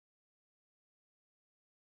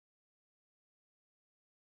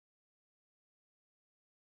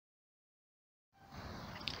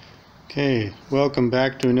Okay, welcome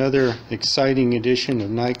back to another exciting edition of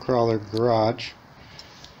NIGHTCRAWLER Garage.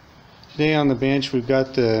 Today on the bench we've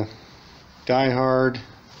got the DieHard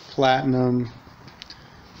Platinum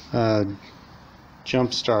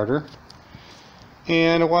jump starter.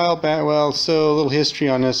 And a while back, so a little history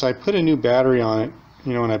on this, I put a new battery on it.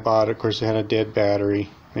 You know, when I bought it, of course it had a dead battery.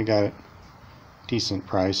 I got it decent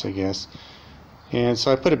price, I guess. And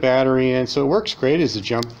so I put a battery in, so it works great as a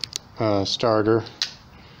jump starter.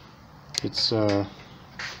 It's yeah,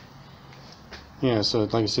 so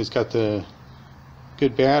like I said, it's got the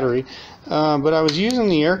good battery, but I was using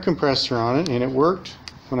the air compressor on it and it worked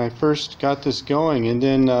when I first got this going, and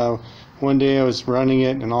then one day I was running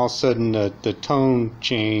it and all of a sudden the tone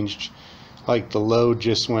changed, like the load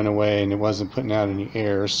just went away and it wasn't putting out any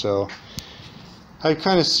air. So I've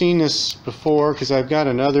kind of seen this before because I've got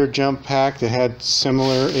another jump pack that had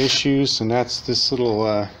similar issues, and that's this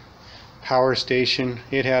little power station.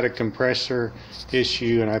 It had a compressor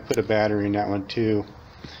issue and I put a battery in that one too.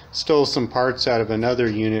 Stole some parts out of another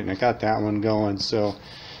unit and I got that one going. So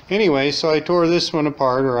anyway, so I tore this one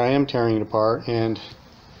apart, or I am tearing it apart, and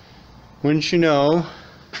wouldn't you know,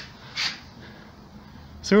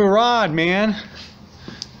 threw a rod, man.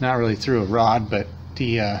 Not really through a rod, but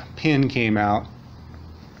the pin came out.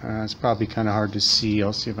 It's probably kind of hard to see.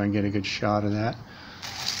 I'll see if I can get a good shot of that.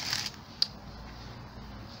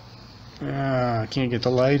 I can't get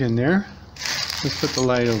the light in there. Let's put the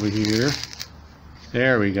light over here.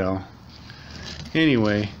 There we go.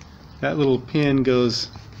 Anyway, that little pin goes,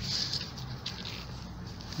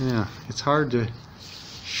 yeah, it's hard to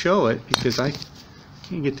show it because I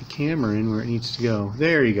can't get the camera in where it needs to go.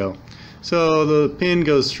 There you go. So the pin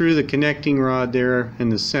goes through the connecting rod there in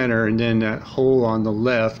the center, and then that hole on the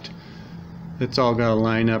left, it's all got to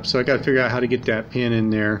line up. So I got to figure out how to get that pin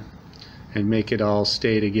in there and make it all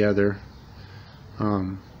stay together.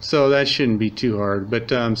 So that shouldn't be too hard, but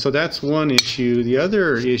so that's one issue. The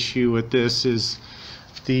other issue with this is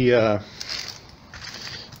the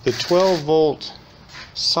 12-volt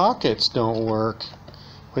sockets don't work,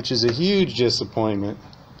 which is a huge disappointment.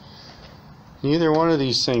 Neither one of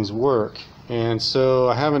these things work, and so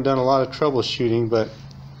I haven't done a lot of troubleshooting, but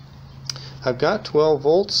I've got 12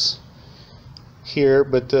 volts here,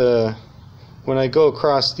 but when I go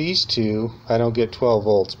across these two I don't get 12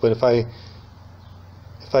 volts. But if I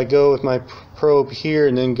go with my probe here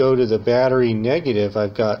and then go to the battery negative,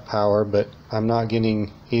 I've got power, but I'm not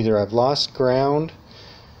getting, either I've lost ground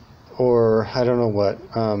or I don't know what.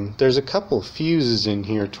 There's a couple fuses in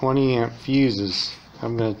here, 20 amp fuses.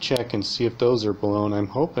 I'm going to check and see if those are blown. I'm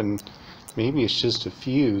hoping maybe it's just a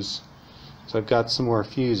fuse. So I've got some more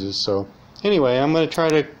fuses. So anyway, I'm going to try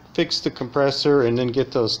to fix the compressor and then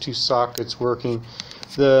get those two sockets working.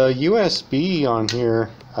 The USB on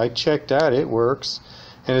here, I checked that, it works.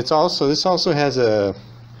 And it's also, this also has an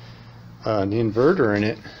inverter in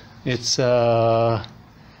it. It's I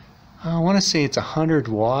want to say it's 100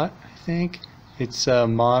 watt, I think. It's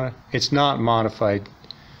it's not modified,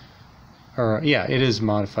 or yeah, it is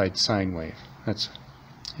modified sine wave. That's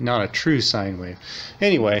not a true sine wave.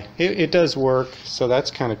 Anyway, it does work, so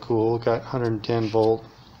that's kind of cool. Got 110 volt,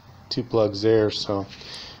 two plugs there. So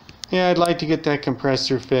yeah, I'd like to get that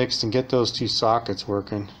compressor fixed and get those two sockets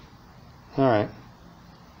working. Alright.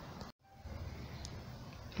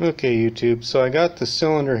 Okay, YouTube, so I got the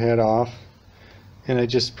cylinder head off and I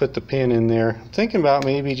just put the pin in there. I'm thinking about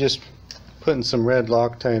maybe just putting some red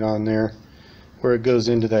Loctite on there where it goes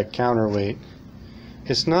into that counterweight.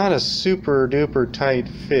 It's not a super duper tight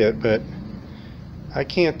fit, but I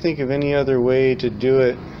can't think of any other way to do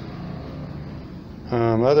it.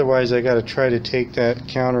 Otherwise I got to try to take that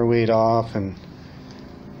counterweight off and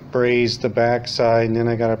braze the back side, and then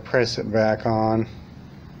I got to press it back on.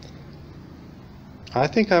 I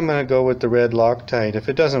think I'm going to go with the red Loctite. If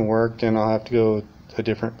it doesn't work, then I'll have to go with a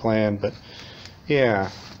different plan, but yeah,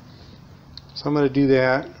 so I'm going to do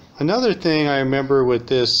that. Another thing I remember with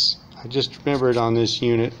this, I just remembered on this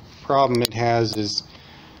unit, problem it has is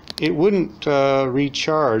it wouldn't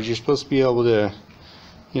recharge. You're supposed to be able to,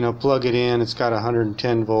 you know, plug it in. It's got a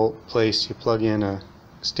 110 volt place. You plug in a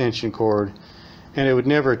extension cord and it would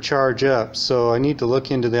never charge up, so I need to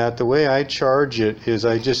look into that. The way I charge it is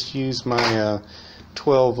I just use my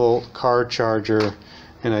 12 volt car charger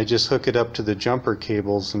and I just hook it up to the jumper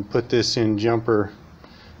cables and put this in jumper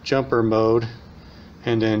mode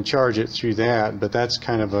and then charge it through that. But that's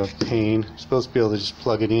kind of a pain. You're supposed to be able to just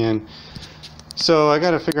plug it in. So I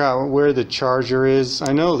got to figure out where the charger is.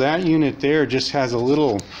 I know that unit there just has a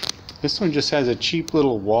little, this one just has a cheap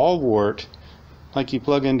little wall wart, like you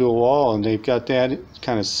plug into a wall, and they've got that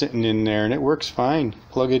kind of sitting in there and it works fine.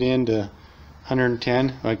 Plug it into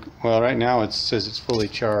 110. Like, well, right now it says it's fully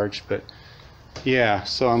charged, but yeah,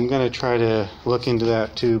 so I'm gonna try to look into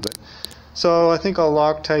that too. But so I think I'll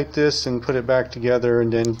Loctite this and put it back together,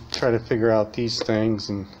 and then try to figure out these things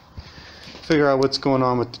and figure out what's going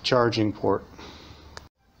on with the charging port.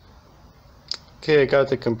 Okay, I got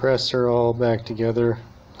the compressor all back together.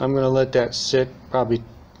 I'm gonna let that sit probably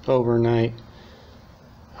overnight.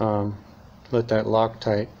 Let that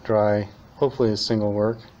Loctite dry. Hopefully this thing will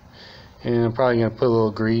work. And I'm probably gonna put a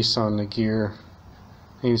little grease on the gear.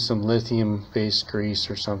 Maybe some lithium based grease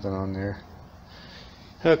or something on there.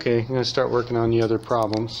 Okay, I'm going to start working on the other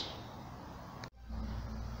problems.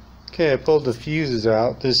 Okay, I pulled the fuses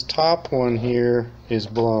out. This top one here is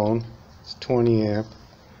blown. It's 20 amp.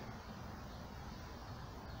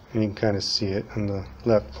 And you can kind of see it in the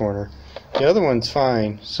left corner. The other one's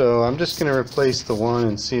fine, so I'm just going to replace the one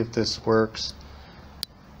and see if this works.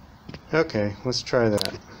 Okay, let's try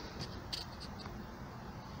that.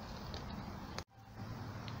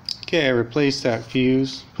 Okay, I replaced that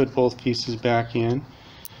fuse, put both pieces back in.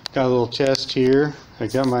 Got a little test here. I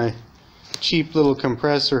got my cheap little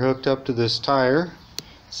compressor hooked up to this tire.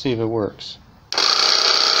 Let's see if it works.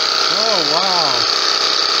 Oh wow!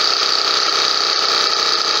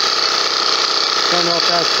 Don't know if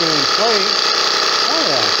that's going to inflate. Oh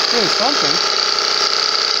yeah, it's doing something.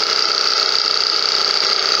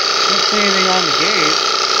 Don't see anything on the gauge.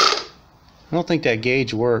 I don't think that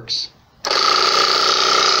gauge works.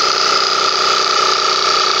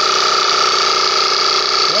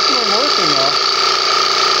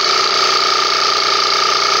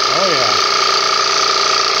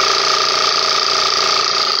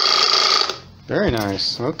 Very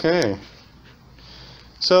nice. Okay.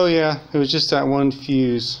 So yeah, it was just that one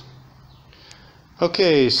fuse.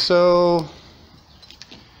 Okay, so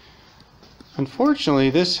unfortunately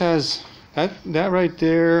this has that right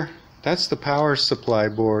there, that's the power supply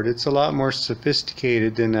board. It's a lot more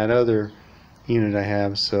sophisticated than that other unit I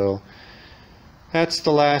have, so that's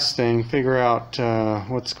the last thing. Figure out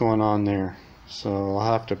what's going on there. So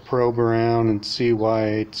I'll have to probe around and see why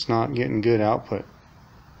it's not getting good output.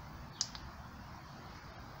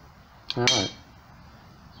 Alright.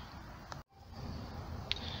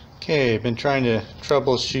 Okay, I've been trying to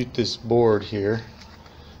troubleshoot this board here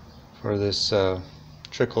for this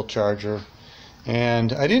trickle charger,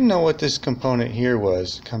 and I didn't know what this component here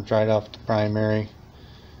was. It comes right off the primary,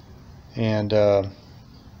 and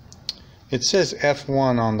it says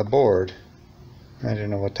F1 on the board. I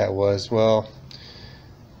didn't know what that was. Well,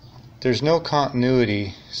 there's no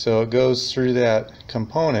continuity, so it goes through that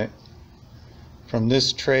component from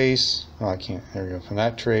this trace, oh I can't, there we go, from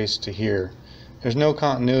that trace to here. There's no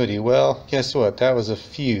continuity. Well, guess what? That was a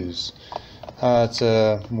fuse. It's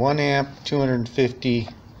a 1 amp, 250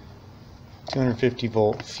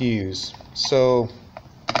 volt fuse. So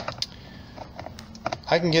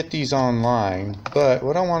I can get these online, but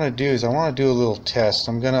what I want to do is I want to do a little test.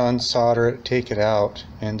 I'm going to unsolder it, take it out,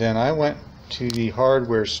 and then I went to the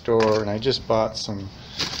hardware store and I just bought some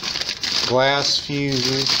glass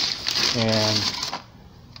fuses and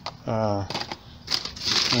where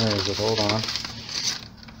is it? Hold on.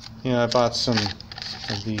 I bought some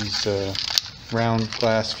of these round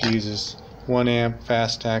glass fuses, 1 amp,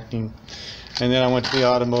 fast acting, and then I went to the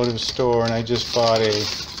automotive store and I just bought a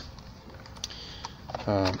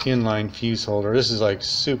inline fuse holder. This is like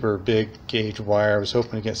super big gauge wire. I was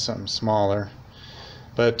hoping to get something smaller,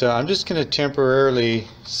 but I'm just going to temporarily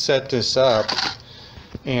set this up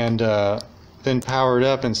and then power it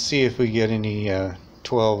up and see if we get any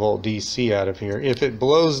 12 volt DC out of here. If it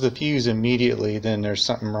blows the fuse immediately, then there's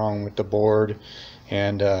something wrong with the board,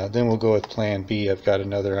 and then we'll go with plan B. I've got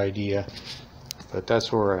another idea, but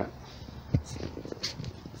that's where we're at.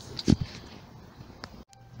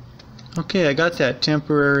 Okay, I got that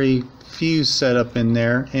temporary fuse set up in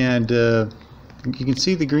there, and you can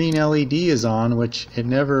see the green LED is on, which it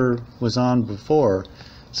never was on before,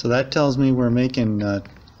 so that tells me we're making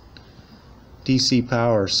DC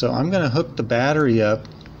power. So I'm going to hook the battery up.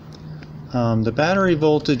 The battery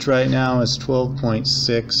voltage right now is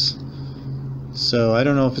 12.6, so I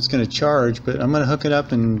don't know if it's going to charge, but I'm going to hook it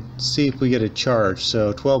up and see if we get a charge.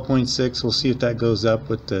 So 12.6, we'll see if that goes up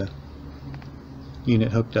with the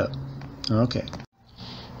unit hooked up. Okay.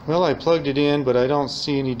 Well, I plugged it in, but I don't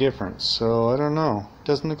see any difference, so I don't know. It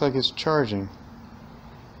doesn't look like it's charging.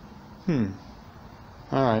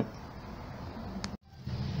 Alright.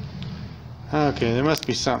 Okay, there must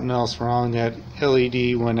be something else wrong. That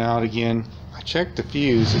LED went out again. I checked the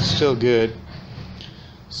fuse, it's still good.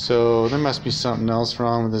 So there must be something else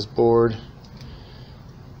wrong with this board.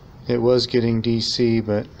 It was getting DC,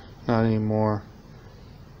 but not anymore.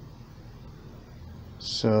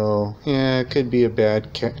 So yeah, it could be a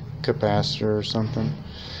bad capacitor or something.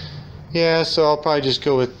 Yeah, so I'll probably just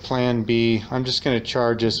go with plan B. I'm just going to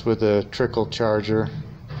charge this with a trickle charger.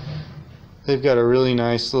 They've got a really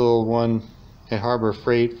nice little one at Harbor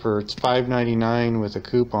Freight for it's $5.99 with a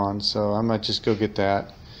coupon, so I might just go get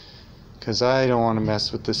that because I don't want to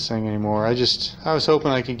mess with this thing anymore. I was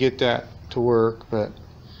hoping I could get that to work, but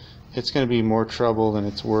it's going to be more trouble than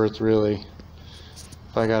it's worth, really.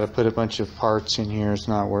 If I got to put a bunch of parts in here, it's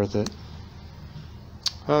not worth it.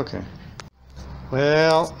 Okay.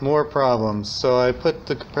 Well, more problems. So I put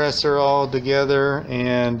the compressor all together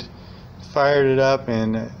and fired it up,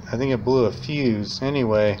 and I think it blew a fuse.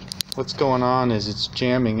 Anyway, what's going on is it's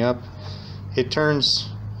jamming up. It turns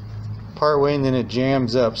part way and then it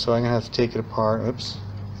jams up, so I'm gonna have to take it apart. Oops,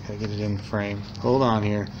 gotta get it in the frame. Hold on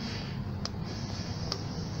here.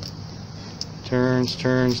 Turns.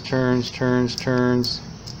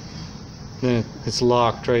 Then it's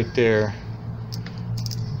locked right there,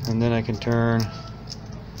 and then I can turn,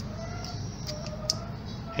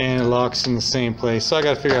 and it locks in the same place. So I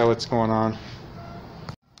gotta figure out what's going on.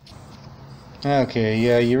 Okay,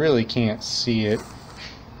 yeah, you really can't see it,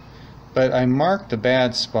 but I marked the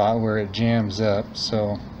bad spot where it jams up,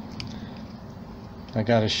 so I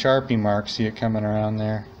got a Sharpie mark, see it coming around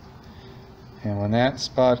there, and when that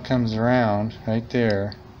spot comes around right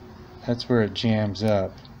there, that's where it jams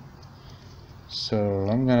up. So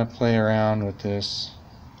I'm gonna play around with this.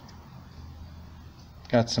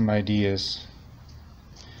 Got some ideas.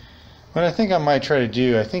 What I think I might try to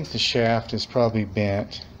do, I think the shaft is probably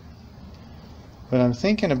bent, but I'm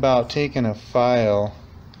thinking about taking a file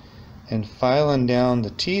and filing down the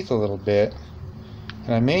teeth a little bit,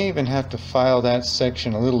 and I may even have to file that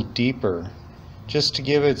section a little deeper just to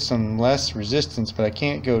give it some less resistance, but I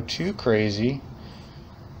can't go too crazy.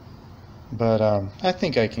 But I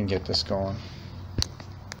think I can get this going.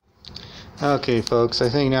 Okay folks, I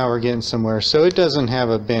think now we're getting somewhere. So it doesn't have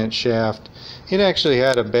a bent shaft. It actually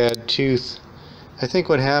had a bad tooth. I think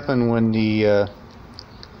what happened when the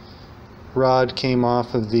rod came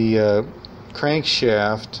off of the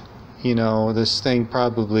crankshaft, you know, this thing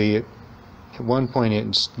probably at one point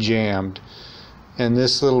it's jammed, and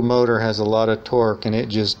this little motor has a lot of torque and it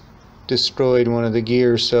just destroyed one of the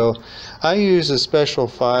gears. So I use a special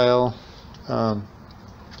file, well,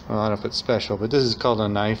 I don't know if it's special, but this is called a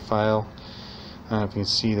knife file. I don't know if you can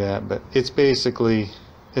see that, but it's basically,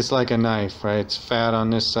 it's like a knife, right? It's fat on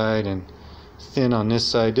this side and thin on this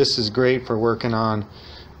side. This is great for working on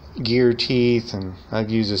gear teeth, and I've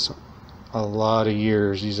used this a lot of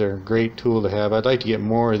years. These are a great tool to have. I'd like to get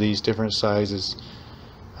more of these different sizes.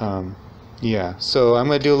 Yeah, so I'm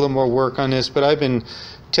going to do a little more work on this, but I've been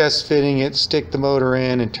test fitting it, stick the motor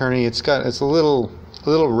in and turning. It's a little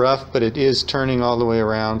rough, but it is turning all the way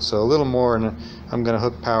around, so a little more and I'm going to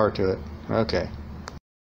hook power to it. Okay.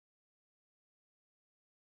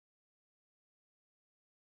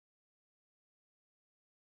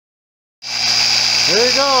 There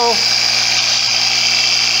you go.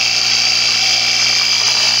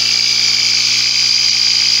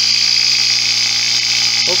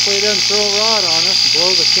 Hopefully it doesn't throw a rod on us and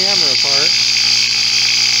blow the camera apart.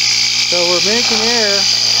 So we're making air.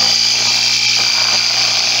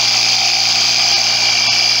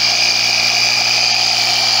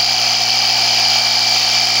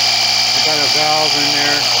 I got a valve in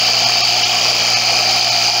there.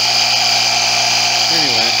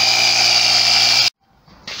 Anyway.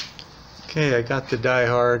 Okay, I got the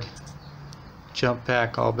DieHard jump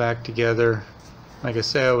pack all back together. Like I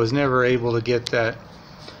said, I was never able to get that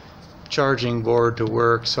charging board to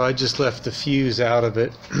work, so I just left the fuse out of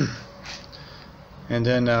it. And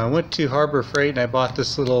then I went to Harbor Freight and I bought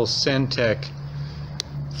this little Cen-Tech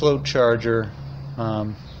float charger.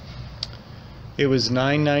 It was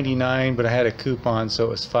 $9.99, but I had a coupon, so it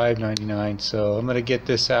was $5.99. So I'm going to get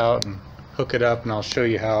this out and hook it up, and I'll show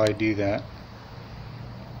you how I do that.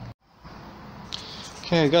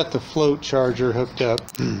 Okay, I got the float charger hooked up.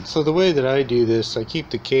 So the way that I do this, I keep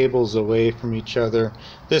the cables away from each other.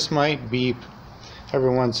 This might beep every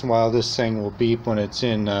once in a while. This thing will beep when it's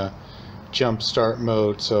in jump start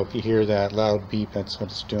mode, so if you hear that loud beep, that's what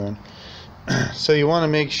it's doing. So you want to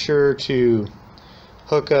make sure to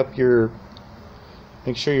hook up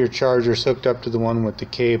make sure your charger's hooked up to the one with the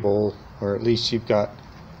cable, or at least you've got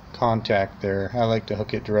contact there. I like to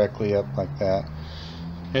hook it directly up like that.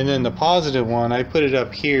 And then the positive one, I put it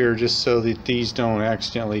up here just so that these don't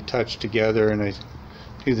accidentally touch together, and I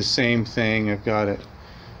do the same thing. I've got it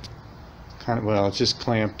kind of, well, it's just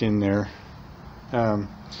clamped in there.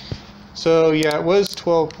 So yeah, it was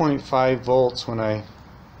 12.5 volts when I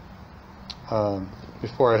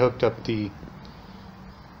before I hooked up the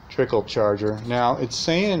trickle charger. Now it's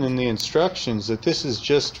saying in the instructions that this is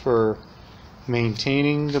just for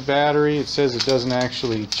maintaining the battery. It says it doesn't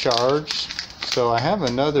actually charge. So I have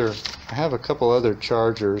a couple other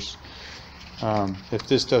chargers if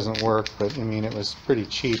this doesn't work, but I mean, it was pretty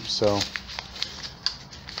cheap, so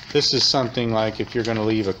this is something like if you're going to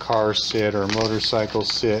leave a car sit or a motorcycle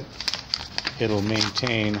sit, it'll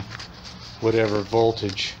maintain whatever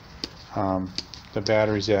voltage the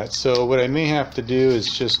battery's at. So what I may have to do is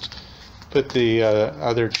just put the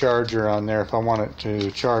other charger on there if I want it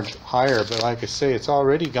to charge higher, but like I say, it's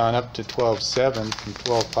already gone up to 12.7 from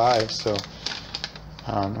 12.5, so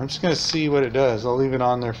I'm just going to see what it does. I'll leave it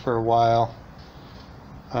on there for a while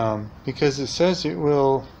because it says it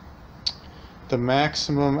will, the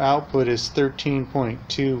maximum output is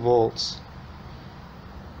 13.2 volts,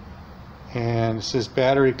 and it says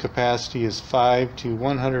battery capacity is 5 to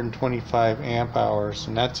 125 amp hours,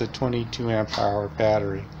 and that's a 22 amp hour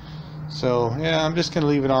battery. So yeah, I'm just going to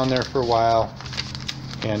leave it on there for a while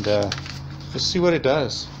and just see what it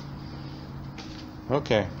does.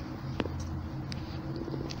 Okay.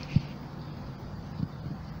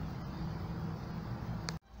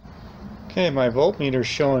 Okay, my voltmeter is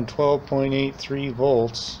showing 12.83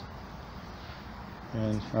 volts,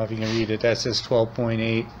 and I don't know if you can read it, that says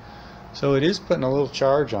 12.8, so it is putting a little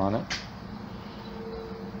charge on it.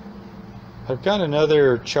 I've got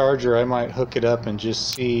another charger. I might hook it up and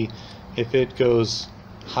just see if it goes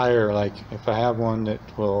higher, like if I have one that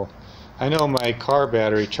will, I know my car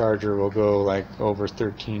battery charger will go like over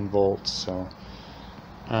 13 volts, so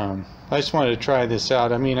I just wanted to try this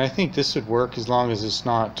out. I mean, I think this would work as long as it's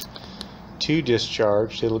not too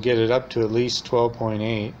discharged. It'll get it up to at least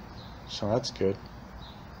 12.8, so that's good.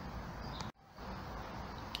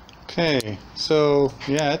 Okay, so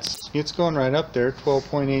yeah, it's going right up there,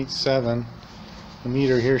 12.87. The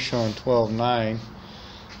meter here showing 12.9.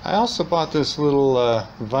 I also bought this little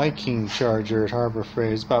Viking charger at Harbor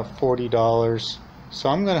Freight. It's about $40. So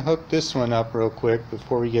I'm going to hook this one up real quick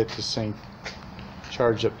before we get this thing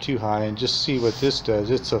charged up too high and just see what this does.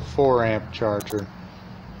 It's a 4 amp charger.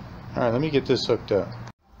 Alright, let me get this hooked up.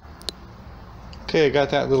 Okay, I got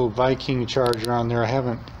that little Viking charger on there. I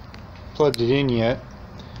haven't plugged it in yet.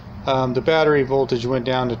 The battery voltage went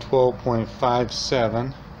down to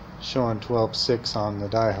 12.57, showing 12.6 on the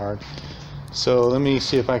DieHard. So let me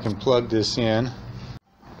see if I can plug this in.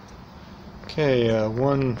 Okay,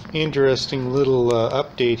 one interesting little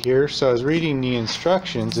update here. So I was reading the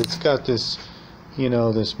instructions. It's got this,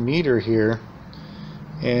 this meter here,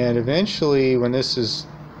 and eventually when this is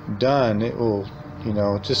done, it will,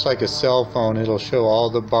 just like a cell phone, it'll show all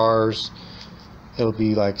the bars. It'll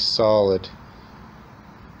be like solid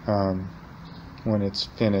when it's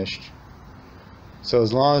finished. So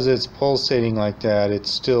as long as it's pulsating like that, it's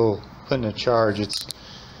still putting a charge.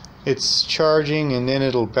 It's charging, and then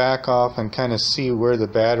it'll back off and kind of see where the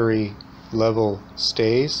battery level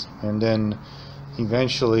stays, and then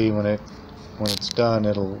eventually when it's done,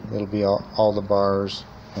 it'll be all the bars,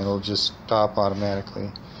 and it'll just stop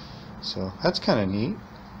automatically. So that's kind of neat.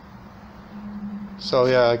 So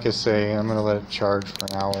yeah, like I say, I'm gonna let it charge for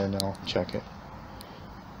an hour and then I'll check it.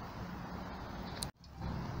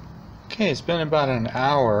 Okay, it's been about an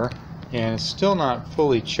hour and it's still not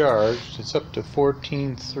fully charged. It's up to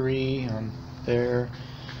 14.3 on there,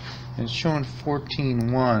 and it's showing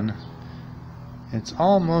 14.1. It's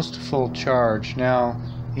almost full charge. Now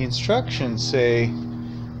the instructions say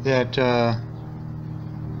that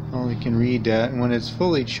well, we can read that, and when it's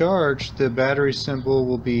fully charged, the battery symbol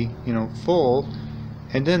will be full,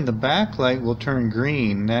 and then the backlight will turn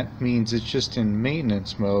green. That means it's just in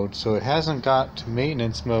maintenance mode. So it hasn't got to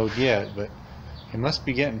maintenance mode yet, but it must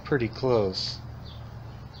be getting pretty close.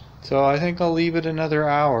 So I think I'll leave it another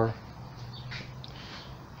hour,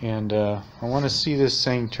 and I want to see this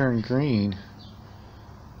thing turn green.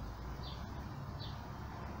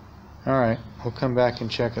 Alright, we'll come back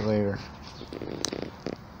and check it later.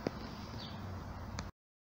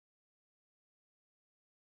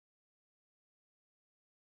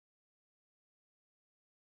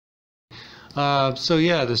 So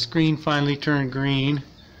yeah, the screen finally turned green,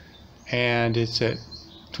 and it's at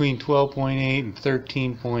between 12.8 and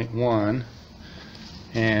 13.1,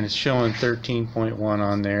 and it's showing 13.1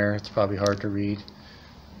 on there. It's probably hard to read.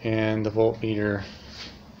 And the voltmeter,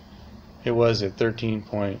 it was at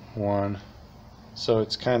 13.1, so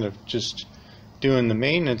it's kind of just doing the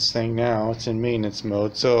maintenance thing now. It's in maintenance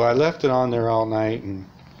mode. So I left it on there all night, and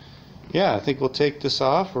yeah, I think we'll take this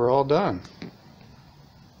off. We're all done.